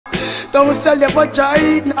Don't sell your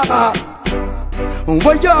vagina.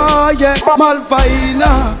 Oh yeah,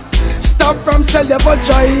 Malvina. Stop from sell your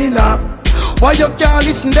vagina. Why you can't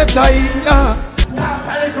listen to China?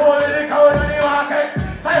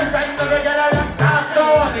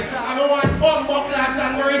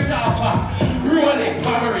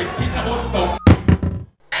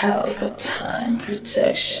 Pelpa time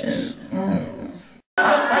protection.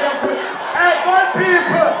 Hey, good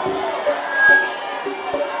people!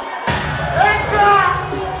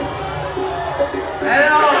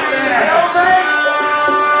 Hello, man! Hello, man!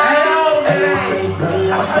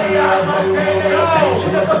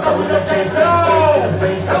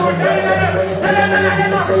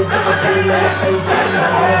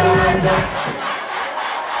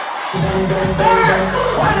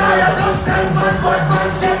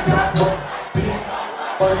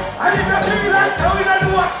 I need to feel like telling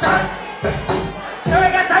you what time.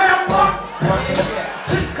 Take a time walk.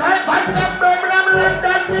 Can't find them,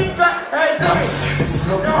 London, England. Hey, Jimmy.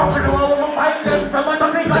 No, we don't find them from a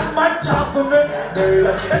topic like my job for me.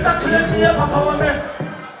 It's a clear me up for me.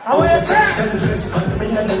 How will you say? Senseless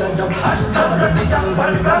pandemic and the jump. I start with the young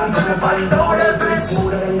one, guns and find out the place.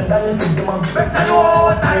 Smoother than the dial, take them up. Better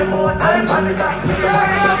more time, panic.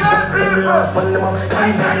 Spun them up,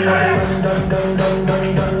 time,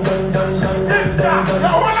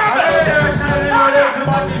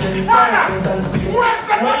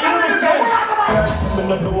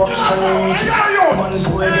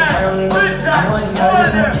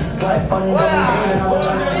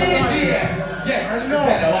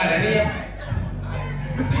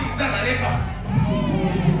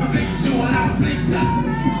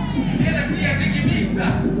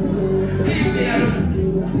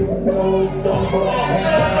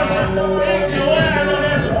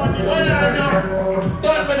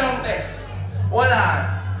 Don't be down there. Hold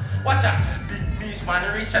on. Watch out. Big beach man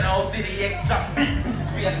reach and out see the extra. Big beach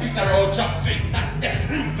we a stick around jump swing that there.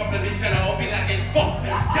 Couple of bitch and I'll be like it fuck.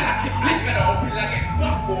 Can I stick blick and I'll be like it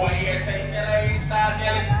fuck. Boy here saying can I reach that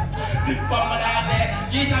village. Big bum of that there.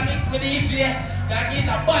 Get a mix with DJ. Now get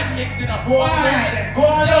a bad mix in a boy. Go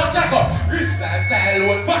on. Yo shut up. Rich style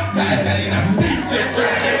old fuck guy telling them DJ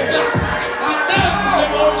straight to the top. I'm down to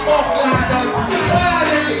the old fuck lads.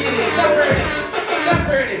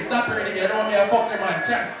 Stop hurting, you don't want me to fuck the man.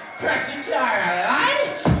 Crash your car,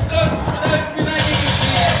 alright? Don't see that you can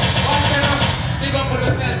see it. Big up on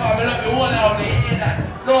yourself, I love you all out there, hear that?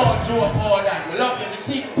 Don't joke all that, we love you, we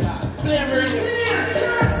think that. Play mercy.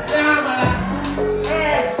 Yeah, man.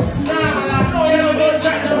 You know, don't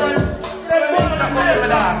shut the man. Don't shut the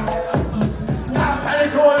man. Yeah,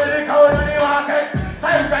 panic all in the cold when you walk it.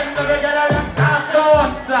 Time to get out of the so,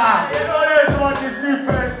 sir. You know this one is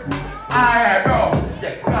different. Alright, bro.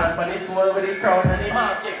 Get gone for the tour with the crown and the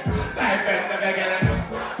markets. 5 pence to get a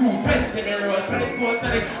 220 me rolls for the post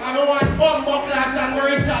of it. I'm a one bumbo class and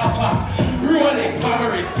reach off. Rolex,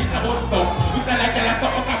 Paris, hit a bus stop. You sound like you're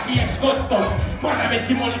something cash custom. Man, I make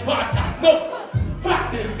you money faster. No!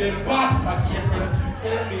 Fuck them bad, my girlfriend.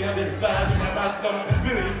 Sell me a big bag in a bathroom.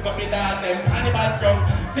 Believe copy down them cannibal drum.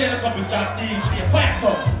 Sell a couple strap DJ, fire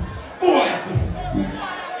some. Boy!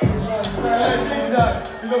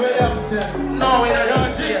 No, we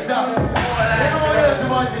don't just that. The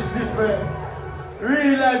one is different.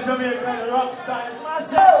 Real life Jamaican rock stars,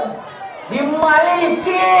 myself. The Mali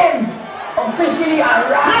team officially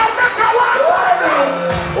arrived.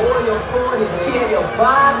 All your phone, you cheer your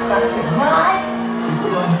back, that's the mind. You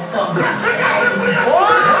don't stop.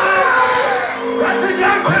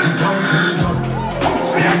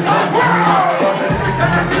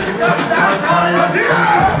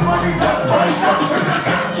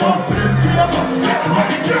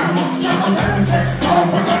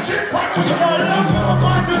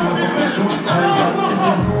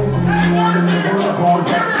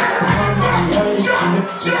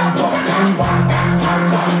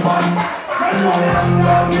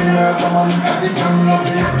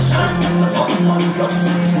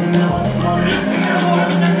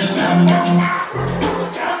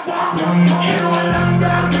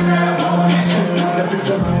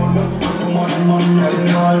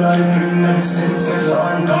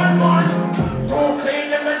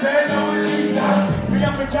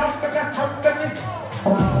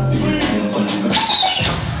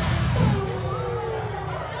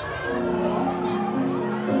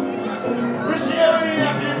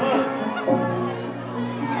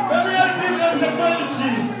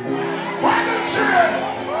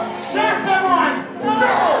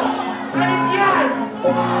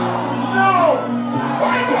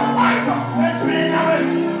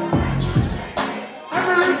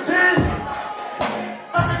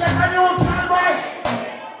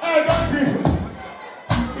 Hey,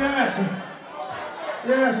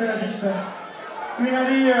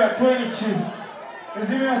 in the year 23. You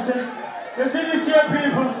see me I say? You see this here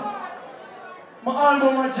people? My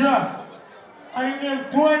album a draft. And it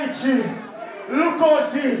named 23. Look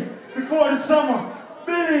out for it before the summer.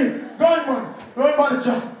 Billy, Gunman, run by the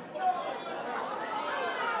job.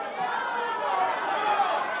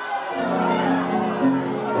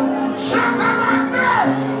 Shut up and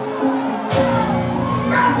now!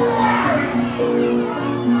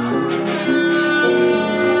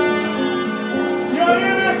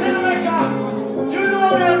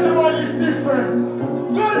 Everybody is different.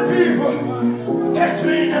 Good people. Catch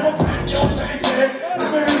me, never find your sanity. I'm a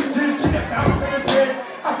heritage to the family.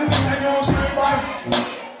 I think I know my boy.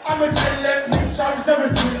 I'm a talent, bitch, I'm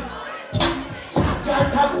 17.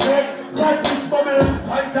 Can't have faith. That bitch bubble,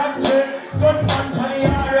 pint and tea. Good man, funny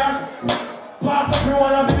area. Part of you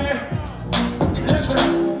wanna be.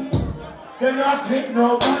 Listen. They're not fit,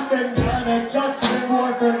 no, but then they're not judging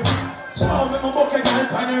warfare. Now I'm in my bucket, I'm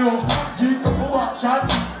panning off. Give up for what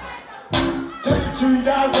shot. 23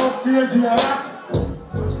 down, go fears here.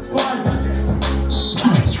 Why not this?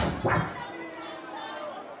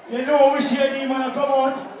 You know we share the man come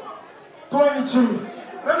out. 23.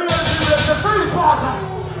 Let me introduce the first partner.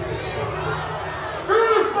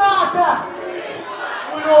 First partner.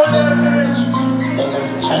 You know them.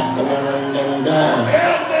 Then check them and run them down.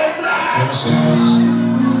 Hell them black.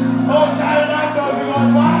 Oh, child, that doesn't go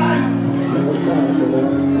wide.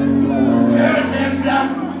 Hell them black.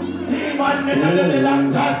 Demon, they don't know the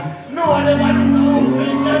doctor. No one ever knows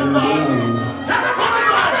in them black. Everybody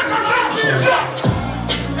want to control Jesus.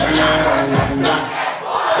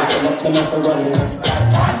 Open up the mouth for running off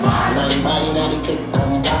that. Nobody now they kick them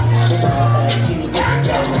back. They all that Jesus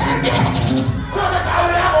brother, I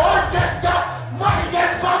will have all get up. Money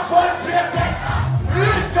get back, one plate get.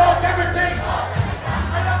 Rinse out everything.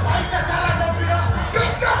 And I find the talent of you.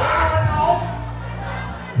 Get the world now.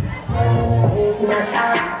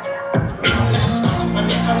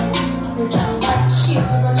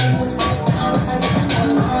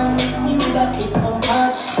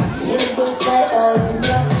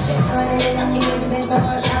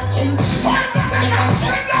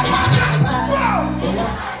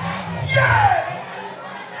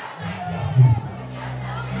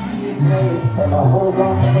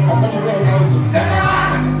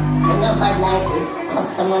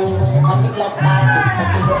 Cost the money with the party clock party. If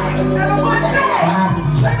you don't give me what you want, then I party.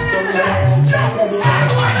 Drop them low and try to be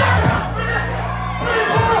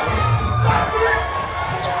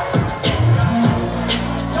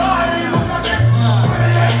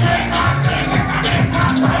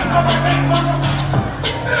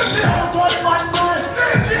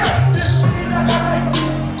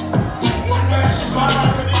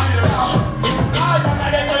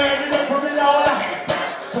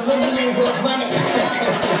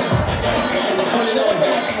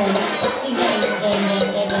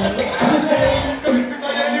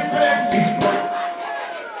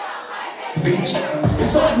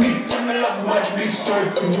It's all me, I'm a love my big story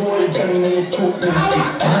from the world, and you took me.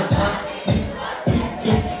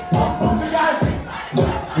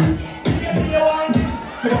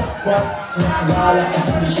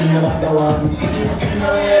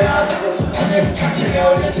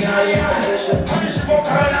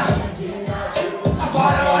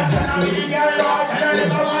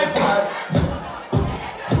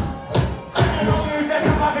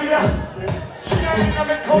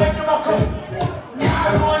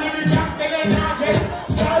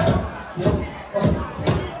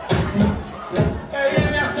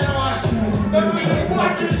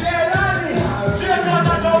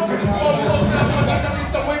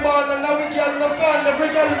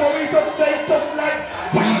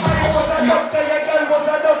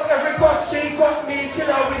 She got me, kill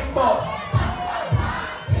her with fuck.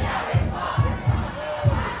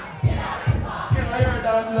 Skip my hair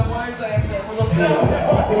down to the boy, enjoy yourself. We're just there.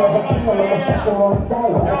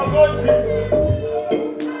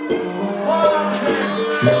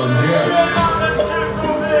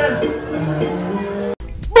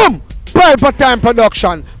 Boom! Pelpa Time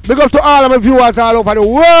Production. Big up to all of my viewers all over the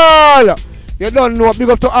world. You don't know. Big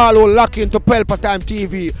up to all who lock into Pelpa Time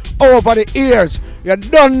TV over the years. You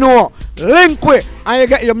don't know. Link with and you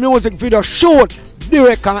get your music video shoot,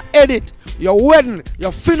 direct and edit. Your wedding,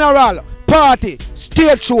 your funeral, party,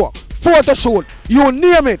 stage show, photo shoot, you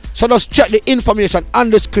name it. So just check the information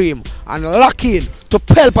on the screen and lock in to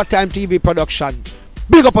Pelpa Time TV Production.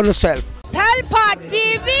 Big up on yourself. Pelpa! Pelpa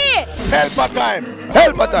TV. Pelpa time.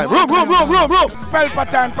 Pelpa time. Room. Pelpa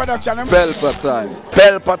Time Production. Pelpa Time.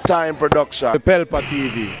 Pelpa time production. Pelpa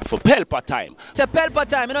TV. For Pelpa Time. It's a Pelpa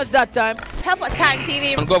Time, you know it's that time. Pelpa Time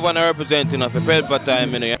TV. I'm governor representing of a Pelpa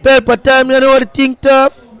Time, you know. Pelpa time, you know what the thing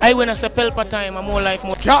tough? I when I say Pelpa Time, I'm more like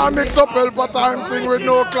more. Can't mix up Pelpa time thing with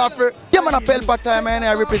no coffee. Yeah, man, a Pelpa Time, and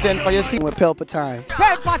I represent for you. See, with Pelpa Time.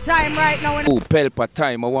 Pelpa Time right now. Oh, Pelpa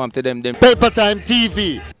Time, I want to them. Pelpa time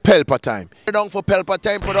TV. Pelpa time. Down for Pelpa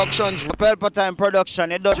time productions. Pelpa Time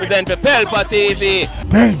Production. It does Represent for Pelpa TV.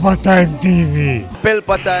 Pelpa Time TV.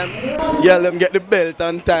 Pelpa Time. Yeah, let them get the belt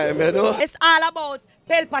on time, you know. It's all about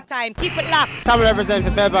Pelpa Time. Keep it locked. Come represent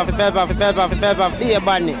for Pelpa, Be a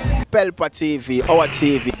badness. Pelpa TV, our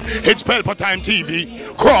TV. It's Pelpa time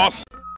TV. Cross.